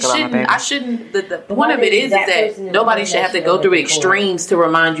up and think about my baby. I shouldn't. The point of it is that nobody should have to go through extremes to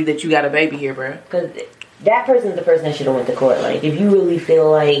remind you that you got a baby here, bro. Because that person's the person that should have went to court. Like, if you really feel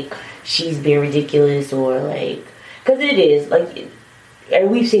like she's being ridiculous, or like, because it is like, and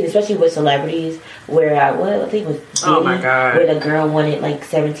we've seen, especially with celebrities, where I think it was Diddy, oh my God, where the girl wanted like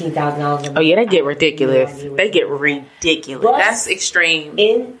 $17,000. Oh yeah, they get ridiculous. They get ridiculous. But that's extreme.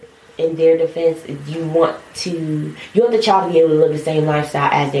 In their defense, you want the child to be able to live the same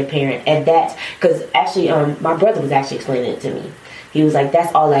lifestyle as their parent, and that's because actually, my brother was actually explaining it to me. He was like,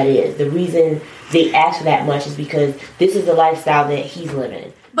 "That's all that is. The reason they ask for that much is because this is the lifestyle that he's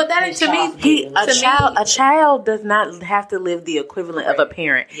living." But that to me, a child does not have to live the equivalent of a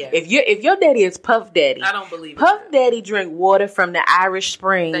parent. Yeah. If your daddy is Puff Daddy, I don't believe Puff Daddy drink water from the Irish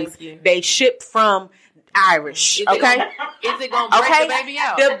Springs. Thank you. They ship from Irish. Is okay, it gonna break the baby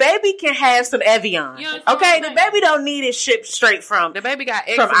out? The baby can have some Evian. You know okay, the baby don't need it shipped straight from the baby got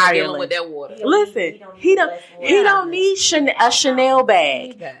from eczema Ireland dealing with that water. Listen, he don't need a Chanel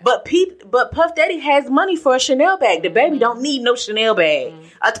bag, but Puff Daddy has money for a Chanel bag. The baby don't need no Chanel bag.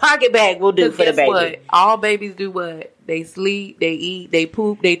 A Target bag will do for the baby. What? All babies do what? They sleep, they eat, they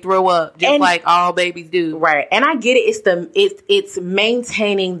poop, they throw up, just like all babies do. Right. And I get it. It's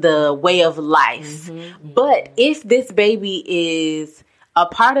maintaining the way of life. Mm-hmm. But if this baby is a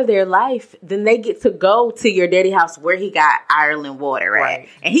part of their life, then they get to go to your daddy house where he got Ireland water, right?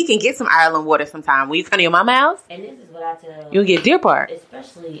 And he can get some Ireland water sometime. When you come to your mama's house, and this is what I tell you'll get Deer Park.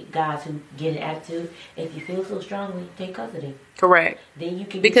 Especially guys who get an attitude. If you feel so strongly, take custody. Correct. Then you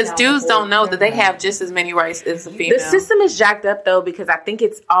can, because dudes don't know that they have just as many rights as a female. The system is jacked up though, because I think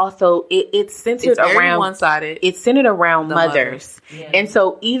it's also it's centered around one-sided. It's centered around mothers. Yeah. And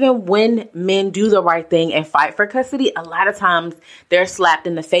so even when men do the right thing and fight for custody, a lot of times they're slapped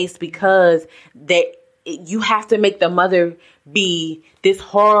in the face because you have to make the mother be this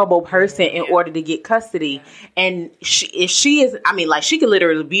horrible person in order to get custody. And if she is, I mean, like, she could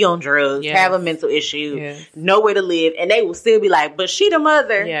literally be on drugs, have a mental issue, nowhere to live, and they will still be like, but she the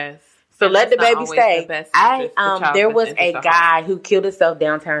mother. Yes. So and let the baby stay. There was a guy who killed himself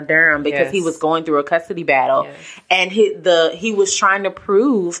downtown Durham because he was going through a custody battle, and he was trying to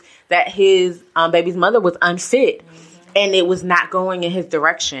prove that his baby's mother was unfit, and it was not going in his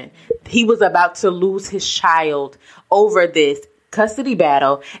direction. He was about to lose his child over this custody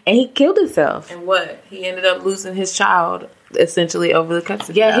battle, and he killed himself. And what? He ended up losing his child essentially over the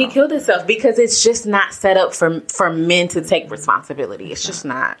custody battle. He killed himself because it's just not set up for men to take responsibility. It's just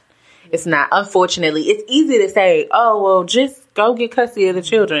not. It's not. Unfortunately, it's easy to say, oh, well, just go get custody of the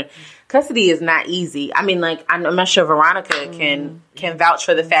children. Custody is not easy. I mean, like, I'm not sure Veronica can vouch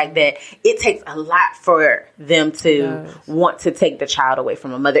for the fact that it takes a lot for them to want to take the child away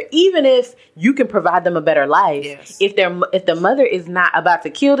from a mother, even if you can provide them a better life. Yes. If the mother is not about to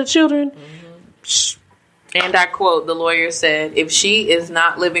kill the children. And I quote, the lawyer said, if she is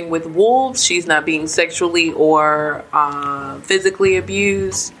not living with wolves, she's not being sexually or physically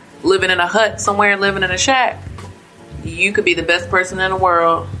abused, living in a hut somewhere, living in a shack, you could be the best person in the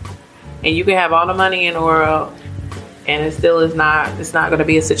world, and you can have all the money in the world, and it still is not. It's not going to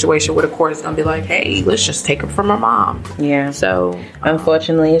be a situation where the court is going to be like, "Hey, let's just take her from her mom." Yeah. So,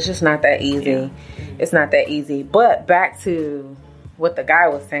 unfortunately, it's just not that easy. Yeah. It's not that easy. But back to what the guy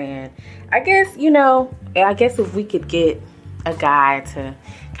was saying, I guess if we could get a guy to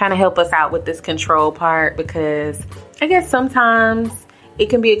kind of help us out with this control part, because I guess sometimes it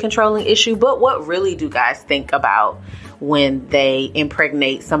can be a controlling issue. But what really do guys think about when they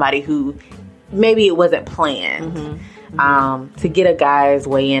impregnate somebody who maybe it wasn't planned? To get a guy's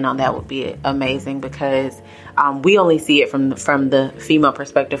weigh in on that would be amazing, because we only see it from the female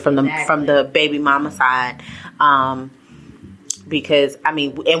perspective, from the baby mama side. Because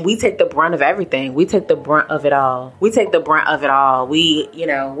and we take the brunt of everything. We take the brunt of it all. We,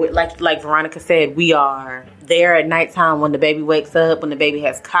 like Veronica said, we are there at nighttime when the baby wakes up, when the baby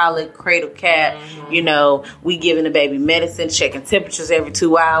has colic, cradle cat. We giving the baby medicine, checking temperatures every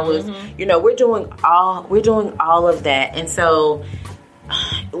 2 hours. We're doing all of that, and so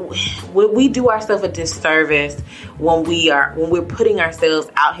we do ourselves a disservice when we're putting ourselves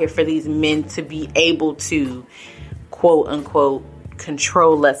out here for these men to be able to, quote unquote,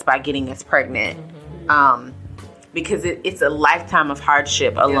 control us by getting us pregnant. Because it's a lifetime of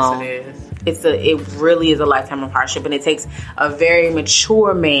hardship alone. Yes, it really is a lifetime of hardship, and it takes a very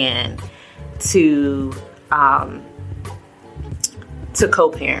mature man to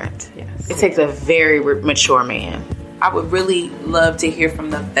co-parent. Yes. It takes a very mature man. I would really love to hear from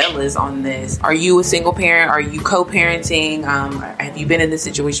the fellas on this. Are you a single parent? Are you co-parenting? Have you been in this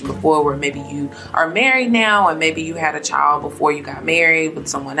situation before where maybe you are married now, and maybe you had a child before you got married with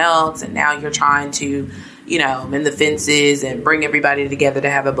someone else, and now you're trying to, mend the fences and bring everybody together to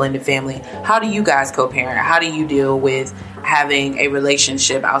have a blended family? How do you guys co-parent? How do you deal with having a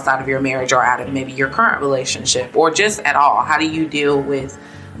relationship outside of your marriage, or out of maybe your current relationship, or just at all? How do you deal with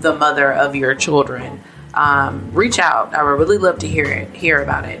the mother of your children? Reach out. I would really love to hear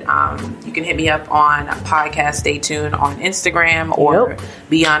about it. You can hit me up on a podcast Stay Tuned on Instagram, or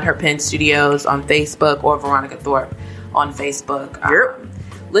Beyond Her Pen Studios on Facebook, or Veronica Thorpe on Facebook.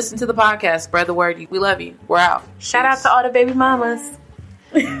 Listen to the podcast, spread the word. We love you. We're out. Shout out to all the baby mamas.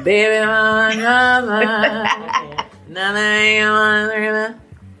 Baby mama.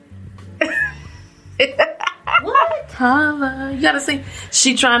 What? Holla. You gotta sing.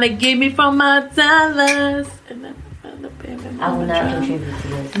 She trying to get me from my dollars. I will not contribute to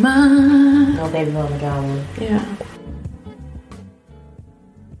this. No baby mama drama. Yeah.